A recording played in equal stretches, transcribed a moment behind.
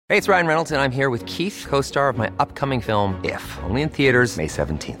Hey, it's Ryan Reynolds, and I'm here with Keith, co-star of my upcoming film, If, only in theaters May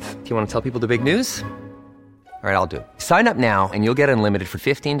 17th. Do you want to tell people the big news? All right, I'll do it. Sign up now and you'll get unlimited for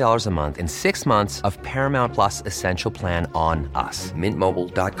 $15 a month and 6 months of Paramount Plus Essential Plan on us.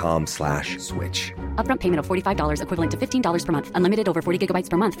 MintMobile.com/switch. Upfront payment of $45 equivalent to $15 per month. Unlimited over 40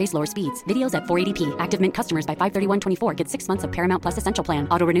 gigabytes per month. Face lower speeds. Videos at 480p. Active Mint customers by 531.24 get 6 months of Paramount Plus Essential Plan.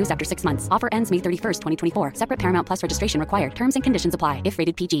 Auto renews after 6 months. Offer ends May 31st, 2024. Separate Paramount Plus registration required. Terms and conditions apply if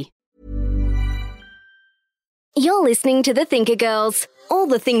rated PG. You're listening to The Thinker Girls. All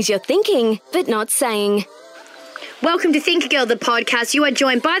the things you're thinking, but not saying. Welcome to Thinker Girl, the podcast. You are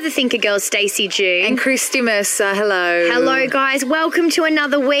joined by the Thinker Girls, Stacey June. And Christy Mercer, hello. Hello, guys. Welcome to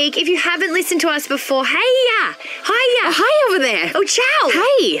another week. If you haven't listened to us before, hiya. Oh, hi over there. Oh, ciao.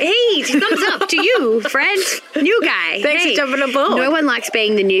 Hey, thumbs up to you, friend. New guy. Thanks for jumping aboard. No one likes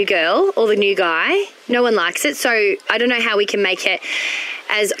being the new girl or the new guy. No one likes it, so I don't know how we can make it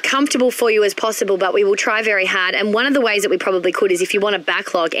as comfortable for you as possible, but we will try very hard. And one of the ways that we probably could is if you want to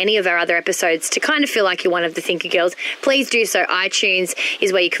backlog any of our other episodes to kind of feel like you're one of the Thinker Girls, please do so. iTunes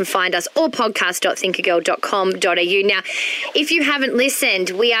is where you can find us, or podcast.thinkergirl.com.au. Now, if you haven't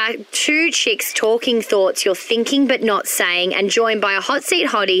listened, we are two chicks talking thoughts you're thinking but not saying, and joined by a hot seat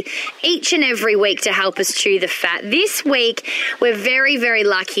hottie each and every week to help us chew the fat. This week, we're very, very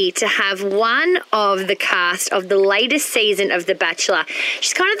lucky to have one of the cast of the latest season of The Bachelor.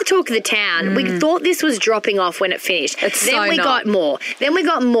 She's kind of the talk of the town. We thought this was dropping off when it finished. Then we got more. Then we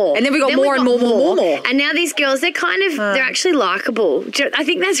got more. And then we got more and more. And now these girls, they're kind of, they're actually likeable. I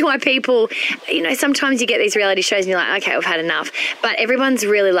think that's why people, sometimes you get these reality shows and you're like, okay, we've had enough. But everyone's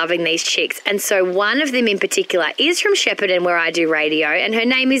really loving these chicks. And so one of them in particular is from Shepparton, where I do radio, and her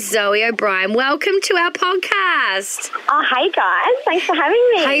name is Zoe O'Brien. Welcome to our podcast. Oh, hey guys. Thanks for having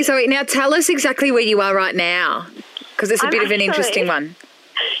me. Hey, Zoe, now tell us exactly where you are right now, because it's a bit of an interesting one.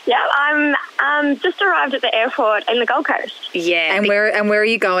 Yeah, I'm just arrived at the airport in the Gold Coast. Yeah. And where are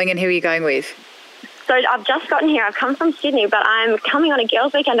you going, and who are you going with? So I've just gotten here. I've come from Sydney, but I'm coming on a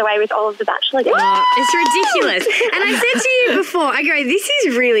girls' weekend away with all of the Bachelor girls. It's ridiculous. And I said to you before, I go, this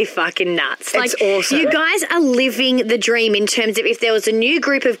is really fucking nuts. It's awesome. You guys are living the dream in terms of if there was a new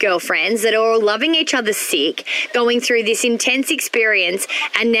group of girlfriends that are all loving each other sick, going through this intense experience,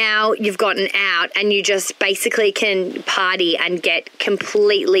 and now you've gotten out and you just basically can party and get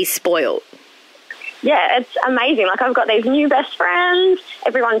completely spoiled. Yeah, it's amazing. Like, I've got these new best friends.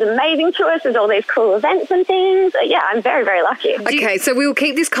 Everyone's amazing to us. There's all these cool events and things. Yeah, I'm very, very lucky. Okay, so we'll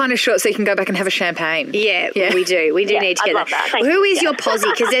keep this kind of short so you can go back and have a champagne. Yeah. We do. We do need to get that. Who is your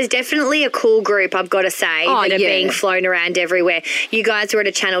posse? Because there's definitely a cool group, I've got to say, that are being flown around everywhere. You guys were at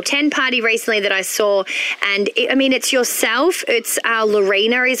a Channel 10 party recently that I saw, and it's yourself. It's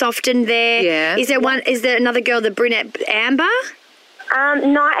Lorena is often there. Yeah. Is there another girl, the brunette Amber?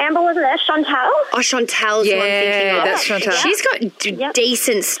 No, Amber wasn't there. Chantal. Oh, Chantal's the one I'm thinking of. That's Chantal. She's got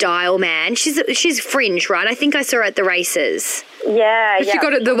decent style, man. She's fringe, right? I think I saw her at the races. Yeah, She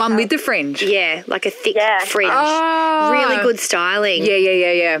got it, the one with the fringe. Yeah, like a thick fringe. Oh. Really good styling. Yeah.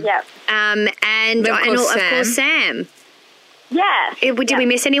 Yeah. And of course Sam. Yeah. Did we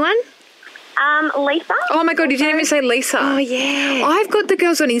miss anyone? Lisa. Oh my God, you didn't even say Lisa. Oh, yeah. I've got the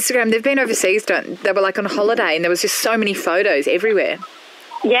girls on Instagram. They've been overseas. They were like on holiday, and there was just so many photos everywhere.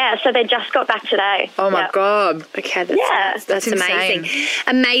 Yeah, so they just got back today. Oh, my God. Okay, that's amazing.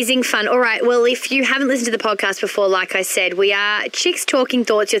 Amazing fun. All right, well, if you haven't listened to the podcast before, like I said, we are chicks talking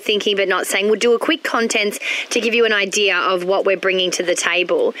thoughts you're thinking but not saying. We'll do a quick contents to give you an idea of what we're bringing to the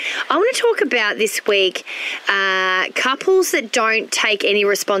table. I want to talk about this week couples that don't take any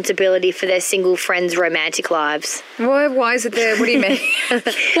responsibility for their single friends' romantic lives. Why is it there? What do you mean?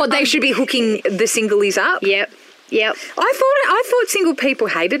 What, they should be hooking the singlies up? Yep. I thought single people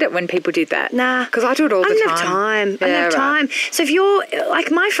hated it when people did that. Nah. Because I do it all the time. I don't have time. So if you're,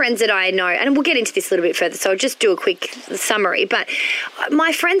 like my friends that I know, and we'll get into this a little bit further, so I'll just do a quick summary, but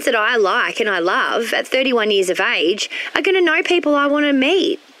my friends that I like and I love at 31 years of age are going to know people I want to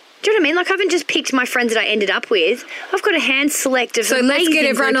meet. Do you know what I mean? Like, I haven't just picked my friends that I ended up with. I've got a hand select of amazing let's get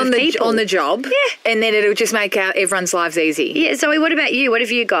everyone on the job. Yeah. And then it'll just make everyone's lives easy. Yeah, Zoe, what about you? What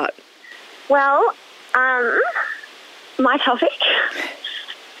have you got? Well, my topic.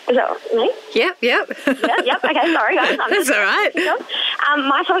 Is that me? Yep. Yep. Okay, sorry guys. That's all right.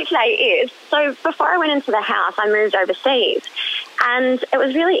 My topic today is, so before I went into the house, I moved overseas. And it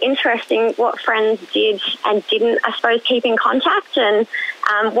was really interesting what friends did and didn't, I suppose, keep in contact, and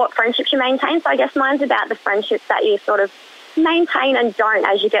what friendships you maintain. So I guess mine's about the friendships that you sort of maintain and don't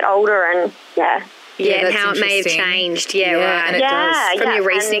as you get older, and Yeah, and that's how it may have interesting. changed. Yeah, right. And it does. From your and-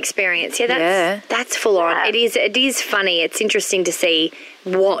 recent experience. Yeah, that's full on. Yeah. It is funny. It's interesting to see,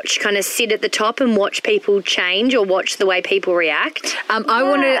 kind of sit at the top and watch people change or watch the way people react. I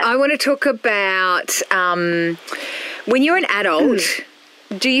want to talk about when you're an adult,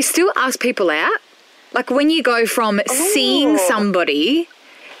 do you still ask people out? Like when you go from seeing somebody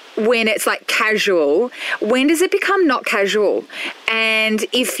when it's like casual, when does it become not casual? And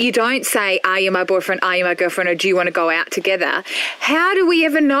if you don't say, are you my boyfriend, are you my girlfriend, or do you want to go out together, how do we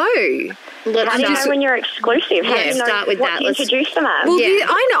ever know? How do you know when you're exclusive? How do you know start with what that. to Let's- introduce them as? Well,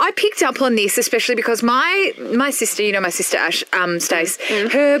 I know. I picked up on this, especially because my sister, my sister Ash, Stace,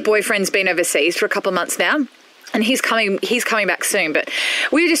 her boyfriend's been overseas for a couple of months now. And he's coming back soon. But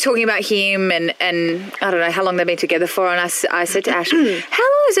we were just talking about him and I don't know how long they've been together for. And I said to Ash, how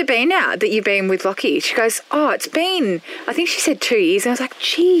long has it been now that you've been with Lockie? She goes, it's been, I think she said 2 years. And I was like,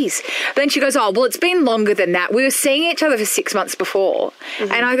 geez. Then she goes, well, it's been longer than that. We were seeing each other for 6 months before.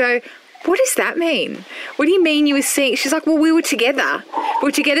 And I go, what does that mean? What do you mean you were seeing? She's like, well, we were together. We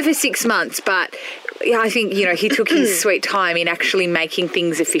were together for 6 months, but I think, he took his sweet time in actually making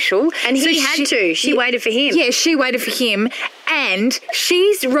things official. And he had to. She waited for him. Yeah, she waited for him. And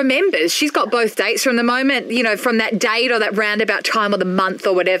she remembers, she's got both dates from the moment, from that date or that roundabout time or the month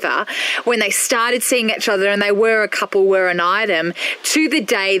or whatever, when they started seeing each other and they were a couple, were an item, to the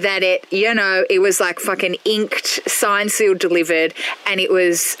day that it was like fucking inked, signed, sealed, delivered, and it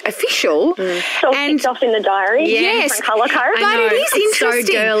was official. It's all ticked off in the diary. Yes. Different colour code. But it is It's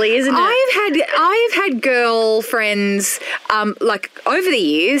interesting. so girly, isn't it? I have had girlfriends, like over the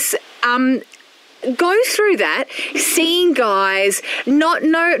years, go through that, seeing guys, not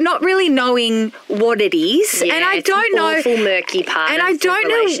really knowing what it is, Yeah, and I it's don't an know, awful murky part and of I the don't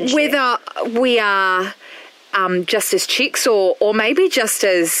know relationship. whether we are. Just as chicks or maybe just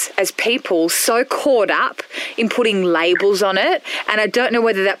as people so caught up in putting labels on it, and I don't know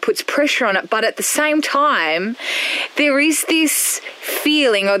whether that puts pressure on it, but at the same time there is this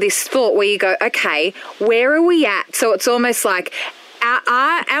feeling or this thought where you go, okay, where are we at? So it's almost like,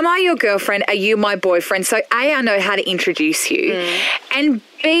 am I your girlfriend? Are you my boyfriend? So A, I know how to introduce you, and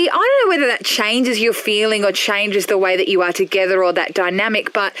B, I don't know whether that changes your feeling or changes the way that you are together or that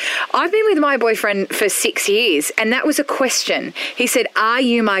dynamic, but I've been with my boyfriend for 6 years, and that was a question. He said,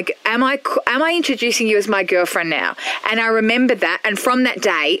 am I introducing you as my girlfriend now? And I remember that, and from that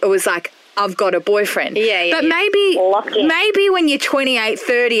day, it was like, I've got a boyfriend. But maybe when you're 28,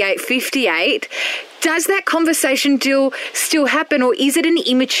 38, 58, does that conversation still happen, or is it an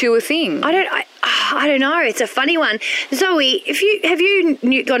immature thing? I don't know. It's a funny one. Zoe, have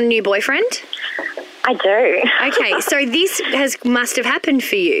you got a new boyfriend? I do. Okay, so this must have happened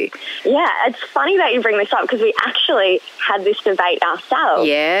for you. Yeah, it's funny that you bring this up because we actually had this debate ourselves.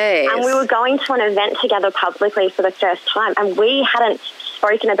 Yes. And we were going to an event together publicly for the first time, and we hadn't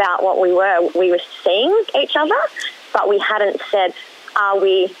spoken about what we were. We were seeing each other, but we hadn't said, are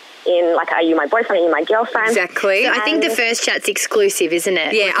you my boyfriend, are you my girlfriend? Exactly. So I think the first chat's exclusive, isn't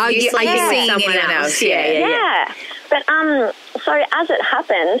it? Yeah, are you sleeping with seeing someone anyone else? else? Yeah. But so as it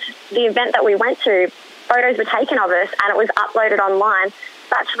happened, the event that we went to, photos were taken of us and it was uploaded online.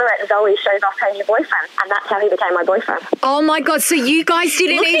 Bachelorette Zoe shows off her new boyfriend, and that's how he became my boyfriend. Oh my God! So you guys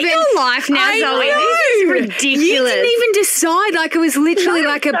didn't Look even at your life now, I Zoe. know. This is ridiculous. You didn't even decide. Like it was literally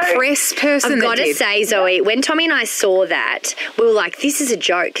like a press person. I've got that to did. say, Zoe, when Tommy and I saw that, we were like, this is a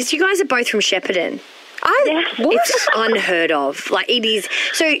joke, because you guys are both from Shepparton. What? It's unheard of. Like, it is.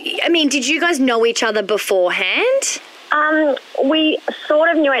 So, I mean, did you guys know each other beforehand? We sort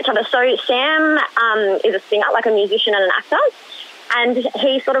of knew each other. So Sam is a singer, like a musician and an actor, and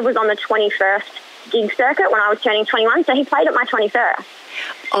he sort of was on the 21st gig circuit when I was turning 21, so he played at my 21st.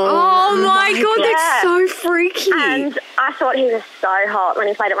 Oh my God, God. that's so freaky. And I thought he was so hot when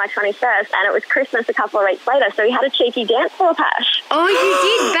he played at my 21st, and it was Christmas a couple of weeks later, so he had a cheeky dance floor, Pash. Oh, you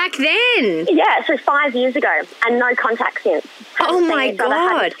did back then? Yeah, so 5 years ago, and no contact since. Oh my God.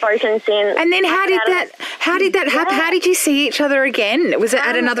 Haven't spoken since. And then how did that happen? How did you see each other again? Was it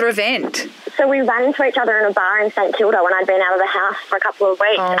at another event? So we ran into each other in a bar in St Kilda when I'd been out of the house for a couple of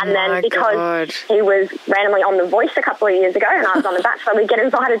weeks. Oh and then my because God. he was randomly on The Voice a couple of years ago and I was on The Bachelor, we get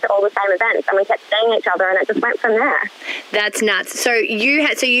invited to all the same events and we kept seeing each other and it just went from there. That's nuts. So you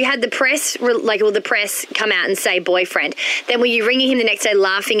had the press, the press come out and say boyfriend. Then were you ringing him the next day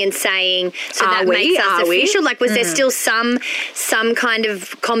laughing and saying, so that makes us official? Like, was there still some kind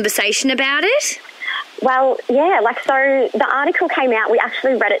of conversation about it? Well, yeah, like, so the article came out, we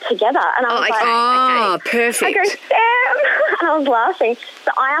actually read it together, and I was like, Oh, perfect. I go, Sam! And I was laughing.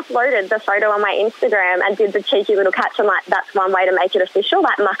 So I uploaded the photo on my Instagram and did the cheeky little catch. I'm like, that's one way to make it official,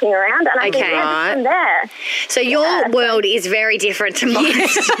 like mucking around. And I think, yeah, from there. So your world is very different to mine.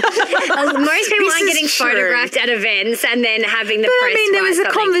 Most people aren't getting photographed at events and then having the press. I mean, there was a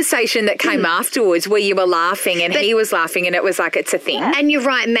something. conversation that came afterwards where you were laughing and he was laughing, and it was like, it's a thing. And you're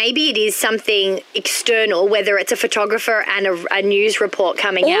right, maybe it is something external, whether it's a photographer and a news report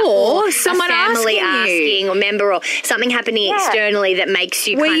coming out, or someone a family asking or member, or something happening externally that makes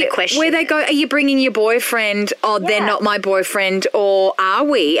you kind of question. Where they go, are you bringing your boyfriend? Oh, they're not my boyfriend, or are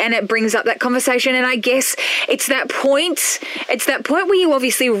we? And it brings up that conversation. And I guess it's that point where you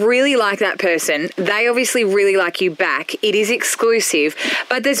obviously really like that person. They obviously really like you back. It is exclusive,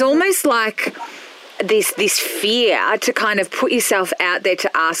 but there's almost like this fear to kind of put yourself out there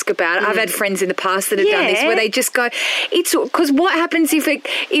to ask about it. I've had friends in the past that have done this where they just go, it's because what happens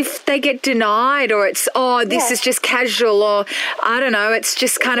if they get denied, or it's, this is just casual, or I don't know, it's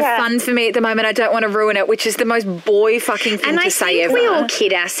just kind of fun for me at the moment, I don't want to ruin it, which is the most boy fucking thing to say ever. And I think we all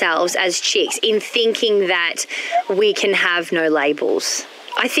kid ourselves as chicks in thinking that we can have no labels.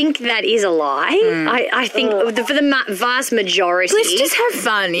 I think that is a lie. I think for the vast majority... Let's just have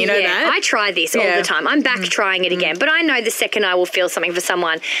fun, you know that? I try this all the time. I'm back trying it again. But I know the second I will feel something for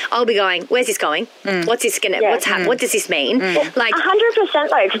someone, I'll be going, where's this going? What's this going to... What does this mean? Like 100%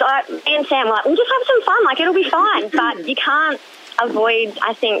 though, because me and Sam were like, we'll just have some fun. Like, it'll be fine. But you can't avoid,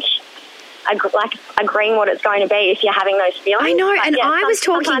 I think... agreeing what it's going to be if you're having those feelings. I know, and I was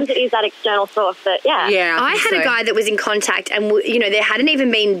talking... Sometimes it is that external source that, I had a guy that was in contact and, there hadn't even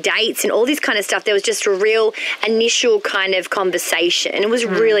been dates and all this kind of stuff. There was just a real initial kind of conversation. It was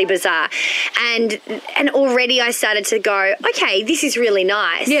really bizarre. And already I started to go, okay, this is really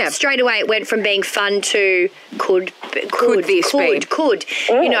nice. Yeah. Straight away it went from being fun to could, and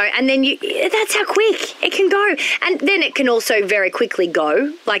then that's how quick it can go. And then it can also very quickly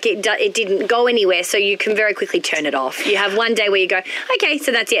go. Like it didn't go anywhere, so you can very quickly turn it off. You have one day where you go, okay,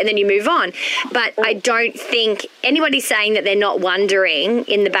 so that's it, and then you move on. But I don't think anybody saying that they're not wondering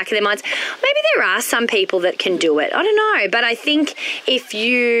in the back of their minds, maybe there are some people that can do it. I don't know, but I think if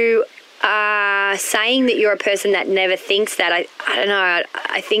you are saying that you're a person that never thinks that, I don't know,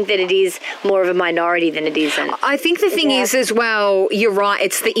 I think that it is more of a minority than it isn't. I think the thing is as well, you're right,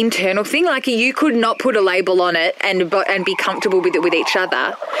 it's the internal thing. Like you could not put a label on it and be comfortable with it with each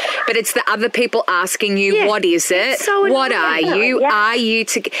other, but it's the other people asking you, what is it? So what are you? Yeah. Are you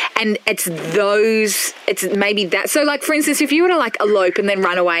and it's maybe that. So like, for instance, if you were to like elope and then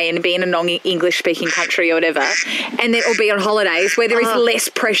run away and be in a non-English speaking country or whatever, and then or be on holidays where there is less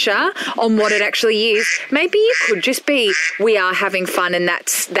pressure on what it actually is, maybe you could just be, we are having fun and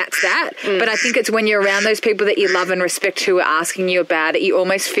that's that. But I think it's when you're around those people that you love and respect who are asking you about it, you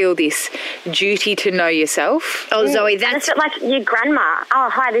almost feel this duty to know yourself. Oh, Zoe, that's... And it's like your grandma. Oh,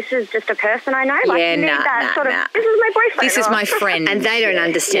 hi, this is just a person I know. Like, this is my boyfriend. This is my friend. And they don't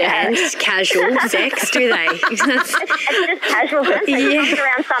understand casual sex, do they? It's just casual sex. He comes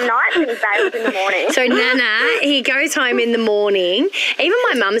around some nights and he bails in the morning. So Nana, he goes home in the morning. Even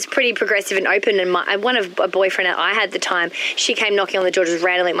my mum's pretty progressive and open, and a boyfriend I had at the time, she came knocking on the door just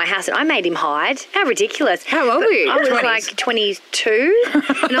randomly at my house, and I made him hide. How ridiculous. How old were you? I was 20s. Like 22,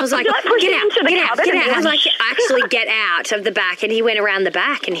 and I was like, get out. I was like, actually get out of the back, and he went around the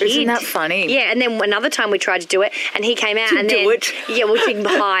back and hid. Isn't that funny? Yeah, and then another time we tried to do it, and he came out Yeah, we could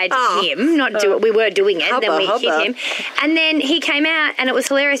hide him, not do it. We were doing it, then we hid him. And then he came out, and it was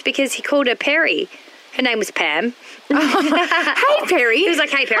hilarious because he called her Perry. Her name was Pam. Hey, Perry. He was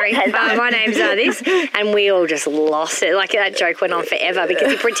like, hey, Perry, my name's this. And we all just lost it. Like, that joke went on forever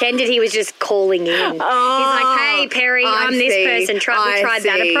because he pretended he was just calling in. He's like, hey, Perry, I'm this person. We tried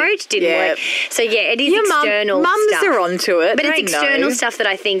that approach. Didn't work. So, yeah, it is external stuff. Mums are onto it. But it's external stuff that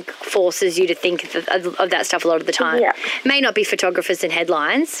I think forces you to think of that stuff a lot of the time. Yeah. May not be photographers and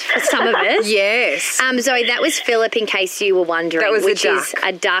headlines for some of us. Yes. Zoe, that was Philip, in case you were wondering. That was which a duck. is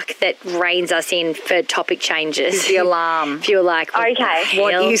a duck that reins us in for topic changes. The alarm. If you were like, okay,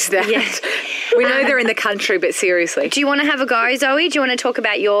 what is that? Yeah. We know they're in the country, but seriously. Do you want to have a go, Zoe? Do you want to talk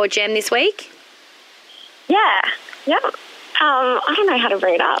about your gem this week? Yeah. I don't know how to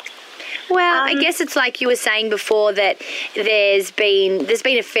bring it up. Well, I guess it's like you were saying before that there's been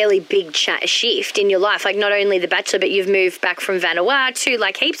a fairly big shift in your life. Like not only The Bachelor, but you've moved back from Vanuatu.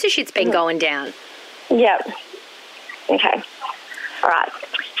 Like heaps of shit's been going down. Yeah. Okay. All right.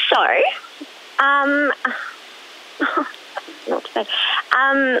 So, not to say.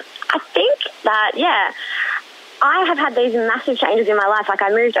 I think that, I have had these massive changes in my life. Like I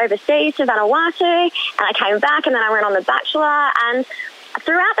moved overseas to Vanuatu And I came back, and then I went on The Bachelor, and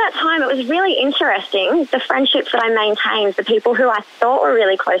throughout that time, it was really interesting, the friendships that I maintained, the people who I thought were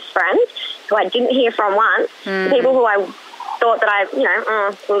really close friends, who I didn't hear from once, the people who I thought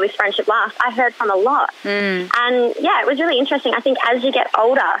that will this friendship last, I heard from a lot. And, yeah, it was really interesting. I think as you get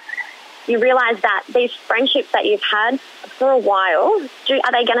older, you realise that these friendships that you've had for a while,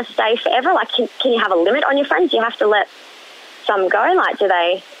 are they going to stay forever? Like, can you have a limit on your friends? Do you have to let some go? Like, do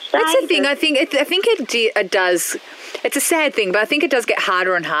they stay? That's the thing. I think it does. It's a sad thing, but I think it does get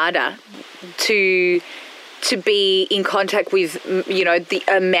harder and harder to be in contact with, the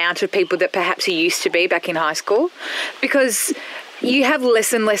amount of people that perhaps you used to be back in high school, because you have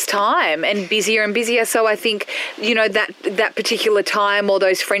less and less time and busier and busier. So I think, that particular time or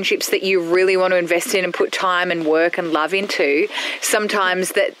those friendships that you really want to invest in and put time and work and love into,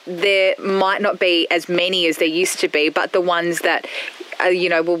 sometimes that there might not be as many as there used to be, but the ones that,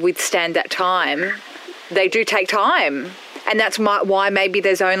 will withstand that time, they do take time. And that's why maybe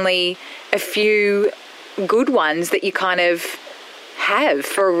there's only a few good ones that you kind of have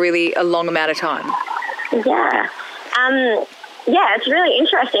for a long amount of time. Yeah. Yeah, it's really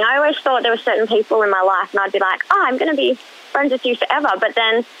interesting. I always thought there were certain people in my life and I'd be like, I'm going to be friends with you forever. But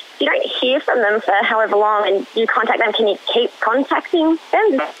then you don't hear from them for however long and you contact them. Can you keep contacting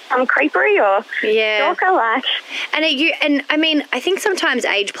them? Some creepery or stalker like? And I think sometimes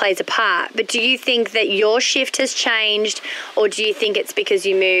age plays a part, but do you think that your shift has changed, or do you think it's because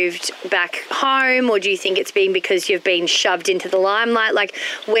you moved back home, or do you think it's been because you've been shoved into the limelight? Like,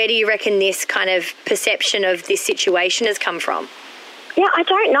 where do you reckon this kind of perception of this situation has come from? Yeah, I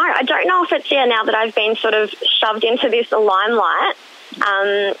don't know. I don't know if it's now that I've been sort of shoved into this limelight,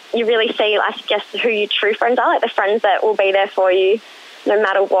 you really see, I guess, who your true friends are, like the friends that will be there for you no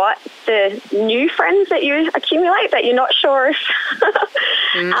matter what. The new friends that you accumulate that you're not sure if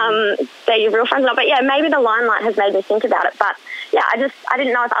they're your real friends or not. But, yeah, maybe the limelight has made me think about it. But, yeah, I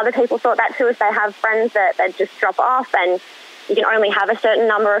didn't know if other people thought that too, if they have friends that just drop off and you can only have a certain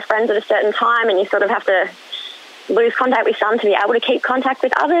number of friends at a certain time and you sort of have to lose contact with some to be able to keep contact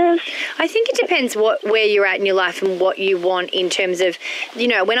with others. I think it depends where you're at in your life and what you want in terms of,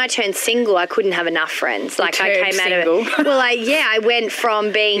 when I turned single, I couldn't have enough friends. Like, I came single. Out of it. Well, I went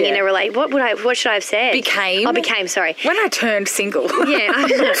from being in a relationship. What should I have said? Became, sorry. When I turned single. Yeah.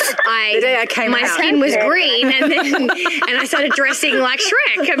 The day I came my out. skin was green and I started dressing like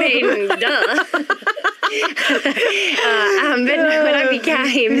Shrek. I mean, duh. But when I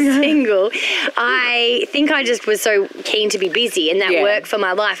became single, I think I just was so keen to be busy, and that worked for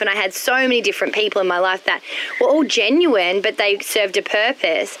my life. And I had so many different people in my life that were all genuine, but they served a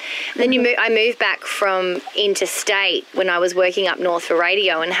purpose. And then I moved back from interstate when I was working up north for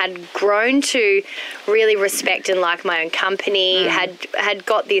radio, and had grown to really respect and like my own company. Had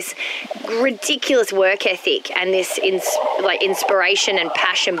got this ridiculous work ethic and this inspiration and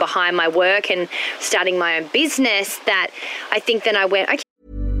passion behind my work, and starting my own business, that I think then I went, okay.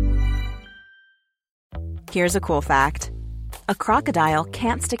 Here's a cool fact. A crocodile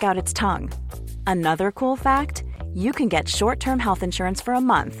can't stick out its tongue. Another cool fact, you can get short-term health insurance for a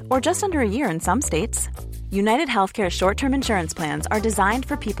month or just under a year in some states. United Healthcare short-term insurance plans are designed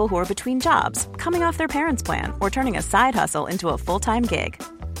for people who are between jobs, coming off their parents' plan, or turning a side hustle into a full-time gig.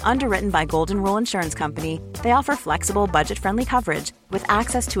 Underwritten by Golden Rule Insurance Company, they offer flexible, budget-friendly coverage with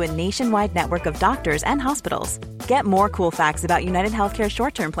access to a nationwide network of doctors and hospitals. Get more cool facts about United Healthcare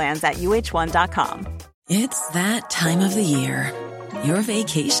short-term plans at uh1.com. It's that time of the year. Your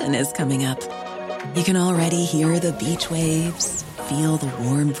vacation is coming up. You can already hear the beach waves, feel the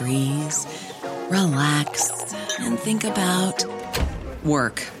warm breeze, relax, and think about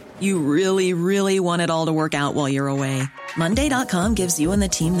work. You really, really want it all to work out while you're away. Monday.com gives you and the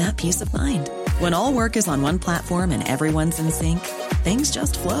team that peace of mind. When all work is on one platform and everyone's in sync, things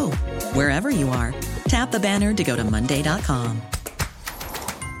just flow. Wherever you are, tap the banner to go to Monday.com.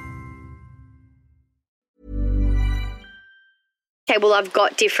 Okay, well, I've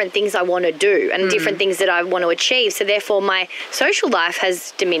got different things I want to do and different things that I want to achieve. So therefore, my social life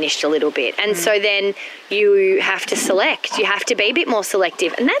has diminished a little bit. And so then you have to select. You have to be a bit more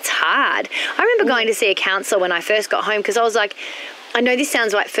selective. And that's hard. I remember going to see a counsellor when I first got home, because I was like, I know this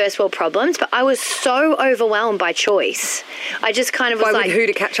sounds like first world problems, but I was so overwhelmed by choice. I just kind of was like, who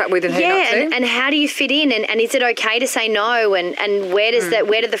to catch up with and who not to. And how do you fit in? And is it okay to say no? And where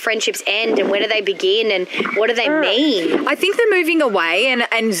do the friendships end, and where do they begin, and what do they mean? I think they're moving away,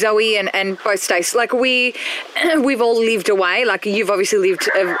 and Zoe and both Stacey, like we've all lived away. Like, you've obviously lived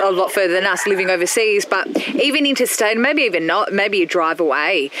a lot further than us, living overseas, but even interstate, maybe even not, maybe you drive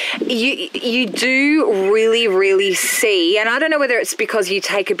away. You do really, really see, and I don't know whether it's because you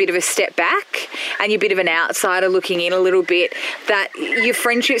take a bit of a step back and you're a bit of an outsider looking in a little bit, that your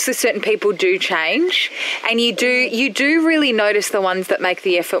friendships with certain people do change, and you do really notice the ones that make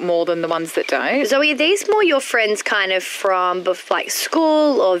the effort more than the ones that don't. Zoe, are these more your friends kind of from like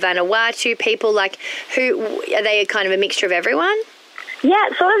school or Vanuatu people? Like, who are they? Kind of a mixture of everyone? Yeah,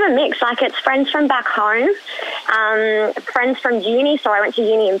 it's sort of a mix. Like, it's friends from back home, friends from uni. So I went to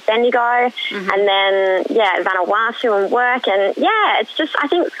uni in Bendigo, and then, Vanuatu and work. And, it's just, I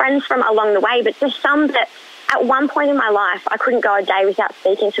think, friends from along the way, but just some that at one point in my life, I couldn't go a day without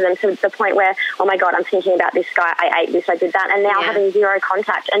speaking to them, to the point where, oh, my God, I'm thinking about this guy. I ate this, I did that. And now having zero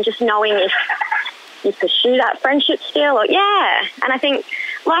contact and just knowing if you pursue that friendship still. And I think,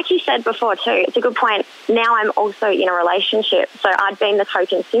 like you said before too, it's a good point. Now I'm also in a relationship, so I'd been the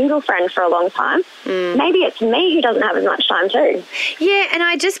token single friend for a long time. Maybe it's me who doesn't have as much time too. Yeah, and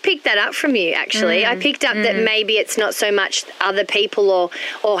I just picked that up from you, actually. I picked up that maybe it's not so much other people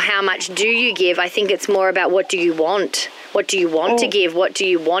or how much do you give. I think it's more about what do you want. What do you want to give? What do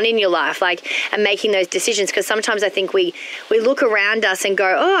you want in your life? Like, and making those decisions, because sometimes I think we look around us and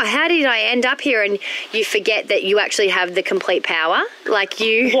go, oh, how did I end up here? And you forget that you actually have the complete power. Like,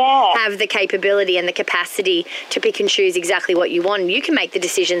 you have the capability and the capacity to pick and choose exactly what you want. You can make the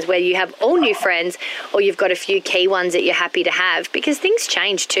decisions where you have all new friends or you've got a few key ones that you're happy to have, because things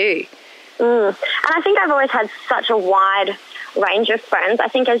change too. And I think I've always had such a wide range of friends. I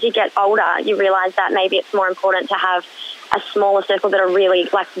think as you get older, you realise that maybe it's more important to have a smaller circle that are really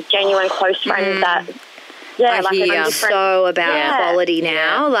like genuine close friends that I'm so about quality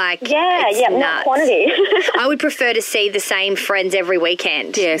now. Like, not quantity. I would prefer to see the same friends every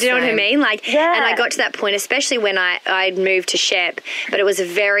weekend. Do you know what I mean? Like, and I got to that point, especially when I moved to Shep, but it was a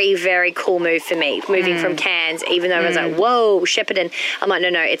very, very cool move for me, moving from Cairns, even though I was like, whoa, Shepparton. I'm like,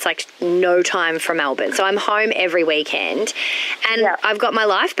 no, it's like no time from Melbourne. So I'm home every weekend, and I've got my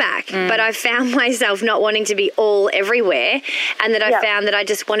life back, but I found myself not wanting to be all everywhere, and that I found that I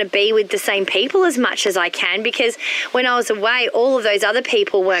just want to be with the same people as much as I can, because when I was away, all of those other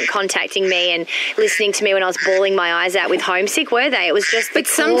people weren't contacting me and listening to me when I was bawling my eyes out with homesick, were they? It was just the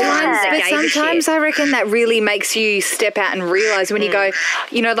sometimes I reckon that really makes you step out and realise when you go,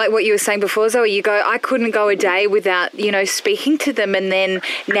 you know, like what you were saying before, Zoe, you go, I couldn't go a day without, you know, speaking to them, and then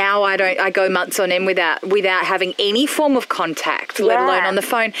now I go months on end without having any form of contact, let alone on the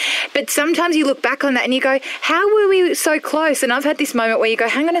phone. But sometimes you look back on that and you go, how were we so close? And I've had this moment where you go,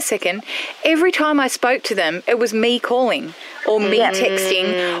 hang on a second, every time I spoke to them, it was me calling or me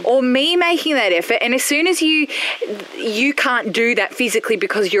texting or me making that effort. And as soon as you can't do that physically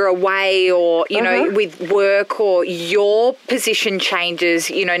because you're away or, you know, with work, or your position changes,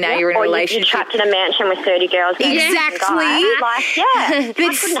 you know, now you're in a relationship. You're trapped in a mansion with 30 girls. Exactly. I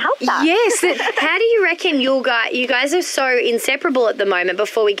couldn't help that. Yes. How do you reckon you guys are so inseparable at the moment,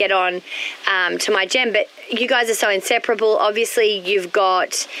 before we get on to my gem, but you guys are so inseparable. Obviously, you've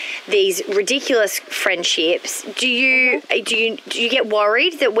got these ridiculous friendships. Do you get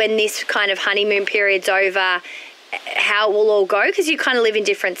worried that when this kind of honeymoon period's over, how it will all go? Because you kind of live in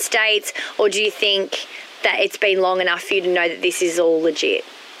different states. Or do you think that it's been long enough for you to know that this is all legit?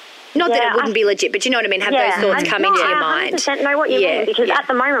 Not that it wouldn't be legit, but you know what I mean? Have those thoughts come into your mind? I 100% know what you mean, because at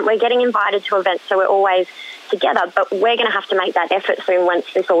the moment we're getting invited to events, so we're always together, but we're going to have to make that effort soon once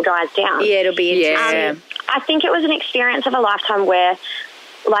this all dies down. Yeah, it'll be interesting. I think it was an experience of a lifetime where,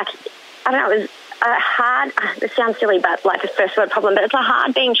 like, I don't know, it was a hard, this sounds silly, but like a first world problem, but it's a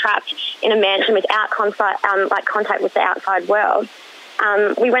hard being trapped in a mansion without contact with the outside world.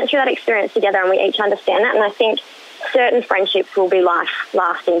 We went through that experience together and we each understand that, and I think certain friendships will be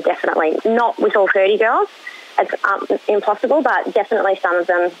life-lasting, definitely. Not with all 30 girls. It's impossible, but definitely some of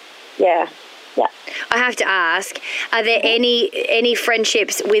them, yeah. I have to ask, are there any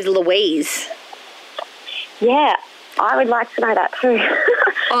friendships with Louise? Yeah, I would like to know that too.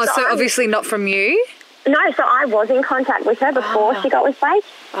 So obviously not from you? No, so I was in contact with her before she got with Faith,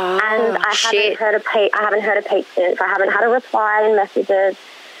 and I haven't heard of Pete since. I haven't had a reply in messages.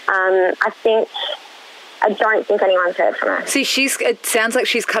 I don't think anyone's heard from her. See, it sounds like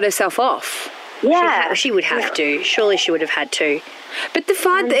she's cut herself off. Yeah. She would have to. Surely she would have had to. But the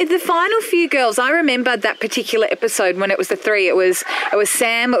final few girls, I remember that particular episode when it was the three. It was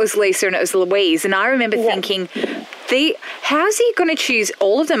Sam, it was Lisa, and it was Louise. And I remember thinking, how's he going to choose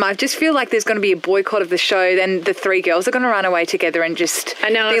all of them? I just feel like there's going to be a boycott of the show. Then the three girls are going to run away together and just I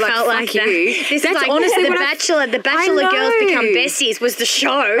know, be it like, felt like fuck you. that. This That's is like honestly the what Bachelor girls become besties was the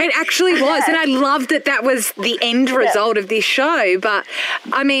show. It actually was, and I loved that was the end result of this show. But,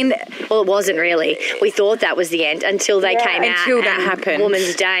 I mean... Well, it wasn't really. We thought that was the end until they came out. Until that happened.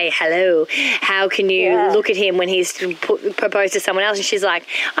 Woman's Day, hello. How can you look at him when he's proposed to someone else? And she's like,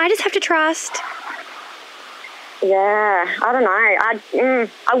 I just have to trust. Yeah, I don't know.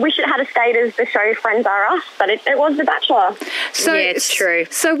 I wish it had stayed as the show Friends Are Us, but it was The Bachelor. So, yeah, it's true.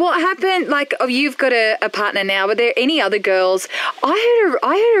 So what happened, like, you've got a partner now, were there any other girls? I heard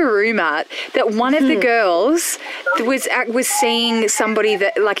a rumour that one of the girls was seeing somebody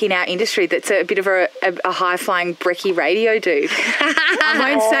that, like, in our industry that's a bit of a high-flying brekkie radio dude.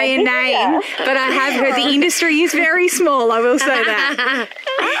 I won't say a name, but I have heard the industry is very small, I will say that.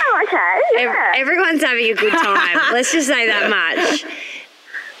 Oh, okay. Yeah. Everyone's having a good time. Let's just say that much.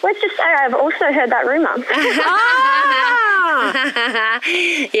 Let's just say I've also heard that rumour.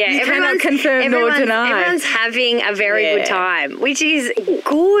 Yeah, you cannot confirm nor deny. Everyone's having a very good time, which is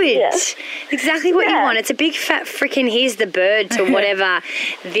good. Yeah. Exactly what you want. It's a big fat freaking here's the bird to whatever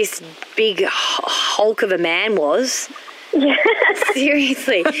this big hulk of a man was. Yeah.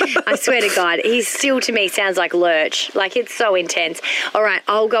 Seriously. I swear to God, he still to me sounds like Lurch. Like, it's so intense. All right,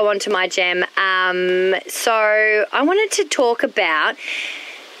 I'll go on to my gem. So I wanted to talk about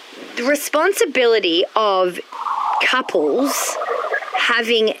the responsibility of couples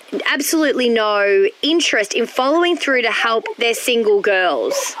having absolutely no interest in following through to help their single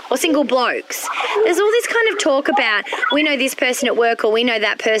girls or single blokes. There's all this kind of talk about, we know this person at work, or we know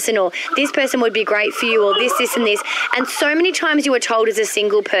that person, or this person would be great for you, or this and this. And so many times you are told as a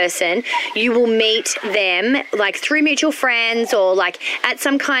single person, you will meet them like through mutual friends or like at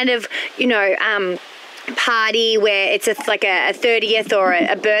some kind of, party where it's like a 30th or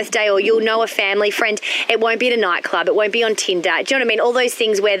a birthday, or you'll know a family friend. It won't be at a nightclub. It won't be on Tinder. Do you know what I mean? All those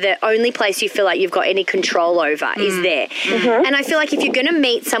things where the only place you feel like you've got any control over is there. Mm-hmm. And I feel like if you're going to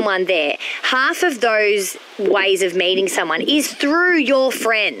meet someone there, half of those ways of meeting someone is through your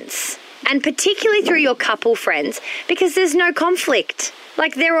friends, and particularly through your couple friends, because there's no conflict.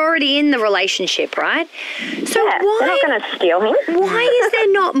 Like, they're already in the relationship, right? So why, they're not going to steal him. Why is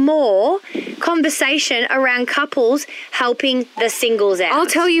there not more conversation around couples helping the singles out? I'll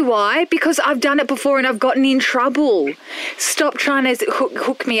tell you why. Because I've done it before and I've gotten in trouble. Stop trying to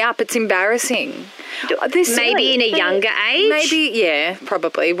hook me up. It's embarrassing. Maybe in a younger age? Maybe, yeah,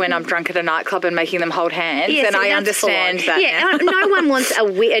 probably, when I'm drunk at a nightclub and making them hold hands. Yeah, and I understand that. Yeah, no one wants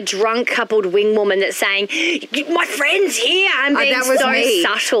a drunk coupled wing woman that's saying, my friend's here. I'm being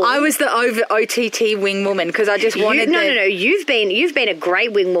subtle. I was the OTT wing woman because I just wanted No. You've been a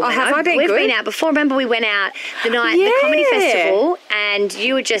great wing woman. Oh, have I been We've good? been out before. Remember we went out the night the comedy festival and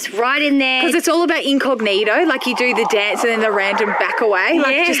you were just right in there. Because it's all about incognito. Like, you do the dance and then the random back away.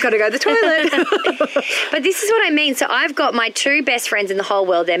 Like, just got to go to the toilet. But this is what I mean. So I've got my two best friends in the whole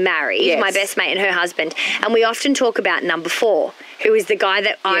world. They're married, my best mate and her husband. And we often talk about number 4, who is the guy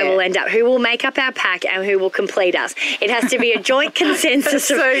that I will end up, who will make up our pack and who will complete us. It has to be a joint consensus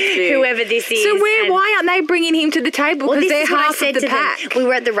of whoever this is. So why aren't they bringing him to the table? Because they're half of the pack. We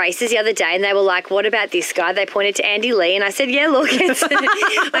were at the races the other day and they were like, what about this guy? They pointed to Andy Lee and I said, yeah, look.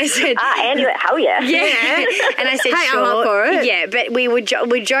 I said, Andy Lee, hell yeah. Yeah. And I said, hey, sure. I'm up for it. Yeah, but we were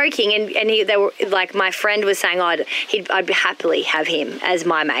joking and they were like, my friend was saying, I'd happily have him as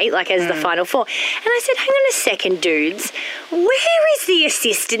my mate, like as the final 4. And I said, hang on a second, dudes. Where is the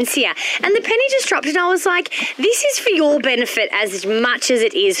assistance here? And the penny just dropped and I was like, this is for your benefit as much as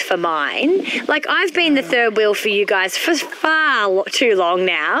it is for mine. Like, I've been the third wheel for you guys for far too long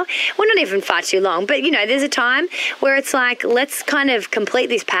now. Well, not even far too long, but, there's a time where it's like, let's kind of complete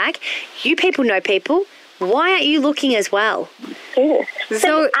this pack. You people know people. Why aren't you looking as well? So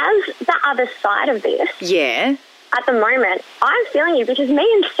as the other side of this, at the moment, I'm feeling you because me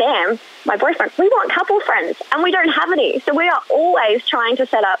and Sam, my boyfriend, we want couple friends and we don't have any. So we are always trying to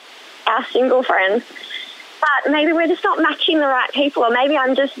set up our single friends. But maybe we're just not matching the right people, or maybe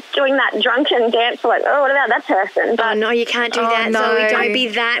I'm just doing that drunken dance for like, what about that person? But no, you can't do that, Zoe. Don't be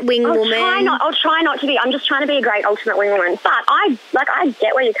that wing woman. I'll try not to be. I'm just trying to be a great ultimate wing woman. But I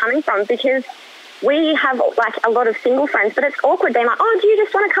get where you're coming from because we have like a lot of single friends, but it's awkward being like, oh, do you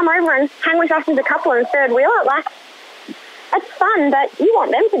just want to come over and hang with us as a couple and third wheel it? Like, it's fun, but you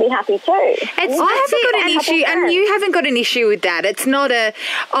want them to be happy too. I haven't got an issue, and you haven't got an issue with that. It's not I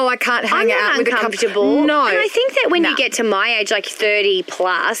can't hang out with uncomfortable. No. And I think that when you get to my age, like 30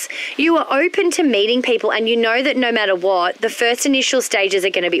 plus, you are open to meeting people, and you know that no matter what, the first initial stages are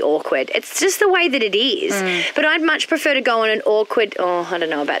going to be awkward. It's just the way that it is. But I'd much prefer to go on an awkward, I don't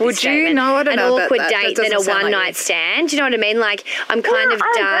know about this statement. Would you? No, I don't know about awkward that. date than a one-night stand. Do you know what I mean? Like, I'm kind of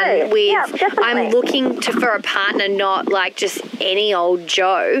I done agree. with, Yeah, definitely. I'm looking for a partner, not like just any old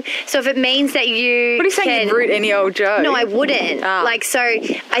Joe. So if it means that you What are you saying, you'd root any old Joe? No, I wouldn't. Oh. Like, so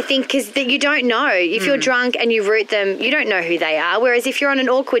I think because you don't know. If you're drunk and you root them, you don't know who they are. Whereas if you're on an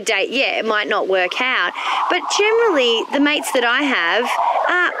awkward date, yeah, it might not work out. But generally, the mates that I have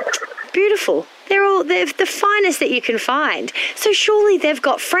are beautiful. They're the finest that you can find. So surely they've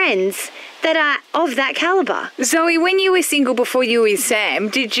got friends that are of that calibre. Zoe, when you were single before you were with Sam,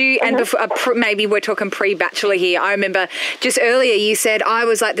 did you, and before, maybe we're talking pre-bachelor here, I remember just earlier you said I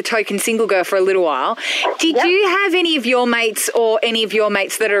was like the token single girl for a little while. Did you have any of your mates or any of your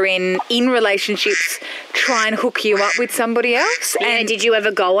mates that are in relationships try and hook you up with somebody else? Yeah, And did you ever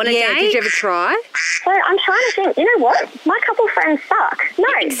go on a date? did you ever try? So I'm trying to think, you know what? My couple friends suck. No.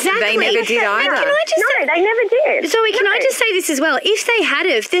 Exactly. They never did either. Can I just No, they never did. Zoe, can I No. just say this as well? If they had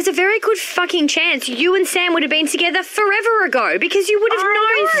there's a very good fucking chance you and Sam would have been together forever ago because you would have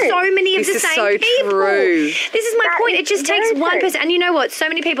known so many of This the is same so people. true. This is my That point. is It just very takes one true. person. And you know what? So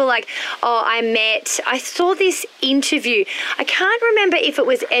many people are like, I saw this interview. I can't remember if it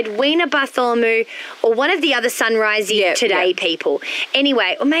was Edwina Bartholomew or one of the other Sunrise Today people.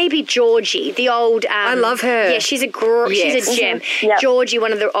 Anyway, or maybe Georgie, the old... I love her. Yeah, she's a gem. Yep. Georgie,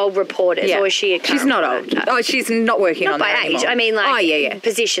 one of the old reporters. Yeah. Or is she? She's not old. Oh, she's not working Not on by that age. anymore. I mean, like,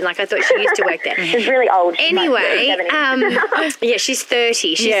 position. Like, I thought she used to work there. She's really old. Anyway, yeah, she's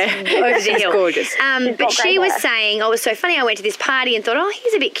 30. She's over the hill. Gorgeous. But got she grey was hair. saying, it was so funny, I went to this party and thought,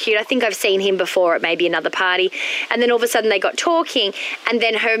 he's a bit cute. I think I've seen him before at maybe another party. And then all of a sudden they got talking, and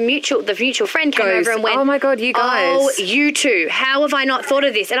then the mutual friend came over and went, oh my God, you guys. Oh, you two. How have I not thought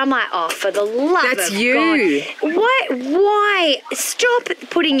of this? And I'm like, for the love That's of you. God. What? Why? Stop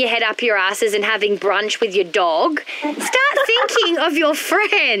putting your head up your asses and having brunch with your dog. Start thinking of your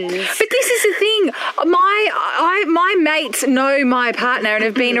friends. But this is the thing. My mates know my partner and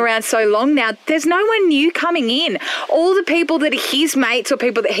have been around so long now. There's no one new coming in. All the people that are his mates or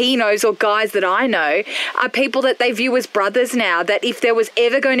people that he knows or guys that I know are people that they view as brothers now, that if there was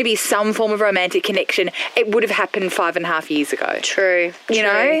ever going to be some form of romantic connection, it would have happened 5.5 years ago. True. You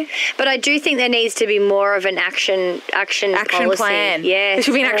know? But I do think there needs to be more of an action policy. plan. Yeah. There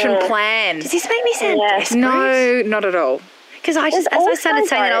should be an action plan. Does this make me sound desperate? No, not at all. Because as I started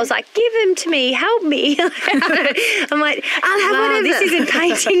saying that, I was like, give him to me, help me. I'm like, I'll have whatever. This isn't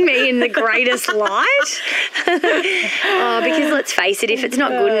painting me in the greatest light. Because let's face it, if it's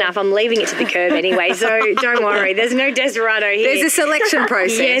not good enough, I'm leaving it to the curb anyway. So don't worry, there's no desperado here. There's a selection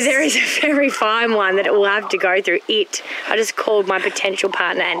process. Yeah, there is a very fine one that it will have to go through. I just called my potential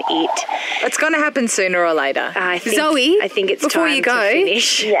partner an it. It's going to happen sooner or later. Zoe, I think it's before time you go, to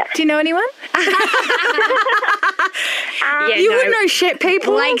finish. Yeah. Do you know anyone? Yeah, You would know shit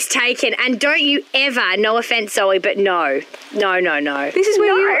people. Blake's taken. And don't you ever, no offence, Zoe, but no. This is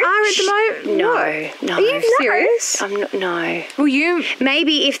where you are at the moment? No. Are you serious? I'm not, no. Well, you...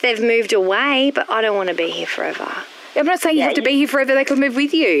 Maybe if they've moved away, but I don't want to be here forever. I'm not saying you have to be here forever. They could move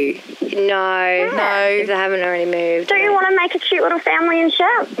with you. No. If they haven't already moved. Don't you want to make a cute little family and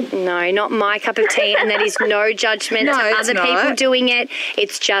shop? No, not my cup of tea, and that is no judgment No, to it's other people not. doing it.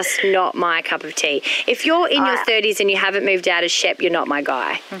 It's just not my cup of tea. If you're in your 30s and you haven't moved out as Shep, you're not my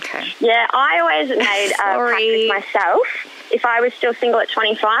guy. Okay. Yeah, I always made a Sorry. practice myself. If I was still single at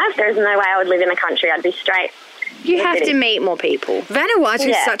 25, there's no way I would live in the country. I'd be straight. You have to meet more people. Vanuatu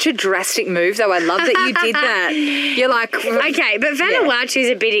is such a drastic move, though. I love that you did that. You're like... Okay, but Vanuatu is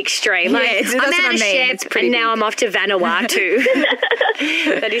a bit extreme. Like, that's I'm what out I of mean. Shep, It's pretty and now big. I'm off to Vanuatu.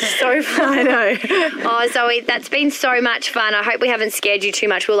 That is so fun. I know. Oh, Zoe, that's been so much fun. I hope we haven't scared you too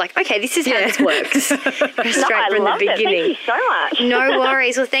much. We're like, okay, this is how this works. Straight I from the loved it. beginning. Thank you so much. No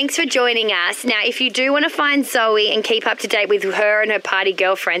worries. Well, thanks for joining us. Now, if you do want to find Zoe and keep up to date with her and her party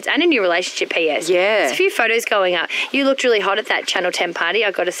girlfriends and a new relationship, P.S. Yeah. There's a few photos going up. You looked really hot at that Channel 10 party,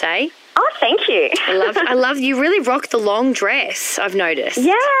 I've got to say. Oh, thank you. I love you really rocked the long dress, I've noticed.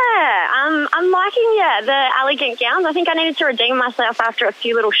 Yeah, I'm liking the elegant gowns. I think I needed to redeem myself after a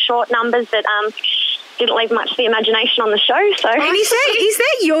few little short numbers that didn't leave much to the imagination on the show. So And is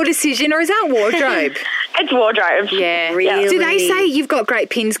that your decision or is that wardrobe? it's wardrobe. Yeah. Really? Do they say you've got great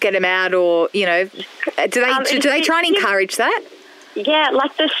pins, get them out, or, you know, do they try and encourage that? Yeah,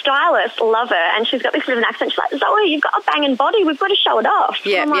 like the stylists love her, and she's got this bit of an accent. She's like, Zoe, you've got a banging body. We've got to show it off.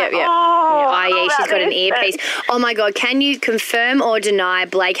 Yeah, I'm like, yeah. Oh, yeah, she's got an earpiece. Oh, my God. Can you confirm or deny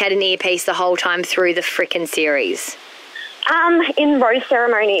Blake had an earpiece the whole time through the frickin' series? In rose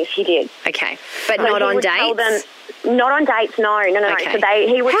ceremonies, he did. Okay. But So not he on would tell dates? them, not on dates, no. Okay. So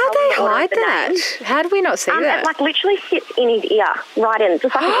he would How'd tell them they the order hide of the that? names. How did we not see that? It like literally sits in his ear, right in.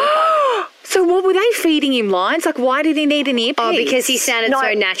 Just like So what were they feeding him lines? Like, why did he need an earpiece? Oh, because he sounded No.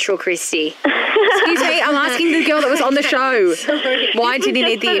 so natural, Christy. Excuse me, I'm asking the girl that was on the show. Why did he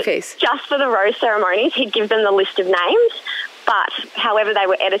need the earpiece? Just for the rose ceremonies, he'd give them the list of names, but however they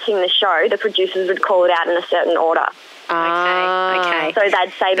were editing the show, the producers would call it out in a certain order. Okay. So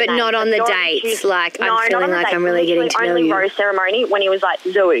they'd say the But names. not on the Zoe, dates, she's- like, I'm no, not feeling on the like dates. I'm really getting to know only you. rose ceremony when he was like,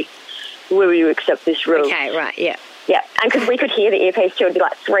 Zoe, will you accept this rose? Okay, right, yeah. Yeah, and because we could hear the earpiece too, it'd be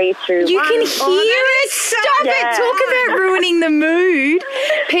like 3, 2, 1. You can hear it. Stop Yeah. it. Talk about ruining the mood.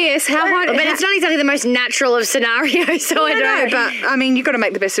 P.S. How hot? But it's not exactly the most natural of scenarios, so I I don't know, but I mean, you've got to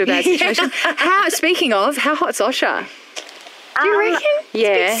make the best of a bad situation. Speaking of, how hot's Osher? Do you reckon? Yeah.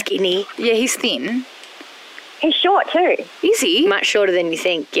 He's a bit skinny. Yeah, he's thin. He's short too. Is he? Much shorter than you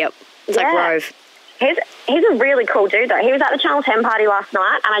think, yep. It's like Yeah. Rove. He's a really cool dude though. He was at the Channel 10 party last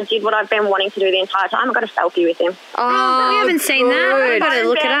night, and I did what I've been wanting to do the entire time. I got a selfie with him. Oh, we haven't seen that. We've good. got to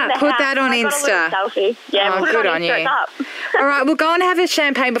look it up. Put that on I got a Insta. little selfie. Yeah, Oh, put good it on on you. Insta. It's up. All right, we'll go and have a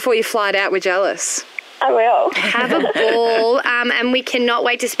champagne before you fly out. We're jealous. I will. Have a ball, and we cannot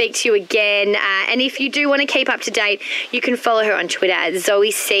wait to speak to you again. And if you do want to keep up to date, you can follow her on Twitter at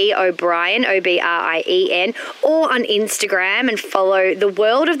Zoe C. O'Brien, O'Brien, or on Instagram and follow the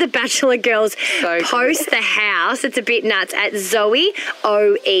World of the Bachelor Girls So Post the House. It's a bit nuts at Zoe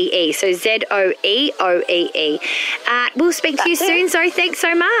OEE. So ZOEOEE. We'll speak to you That's it. soon, Zoe. Thanks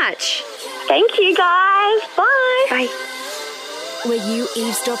so much. Thank you guys. Bye. Bye. Were you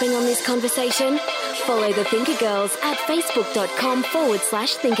eavesdropping on this conversation? Follow the Thinker Girls at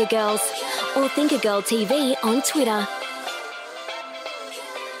facebook.com/thinkergirls or Thinkergirl TV on Twitter.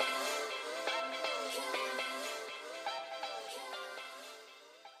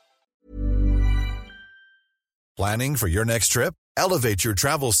 Planning for your next trip? Elevate your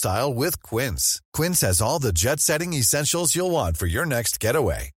travel style with Quince. Quince has all the jet-setting essentials you'll want for your next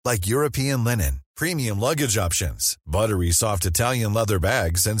getaway, like European linen, premium luggage options, buttery soft Italian leather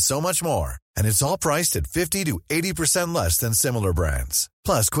bags, and so much more. And it's all priced at 50 to 80% less than similar brands.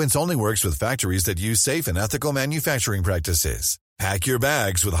 Plus, Quince only works with factories that use safe and ethical manufacturing practices. Pack your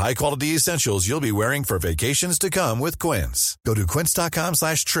bags with high-quality essentials you'll be wearing for vacations to come with Quince. Go to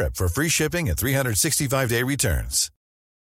quince.com/trip for free shipping and 365-day returns.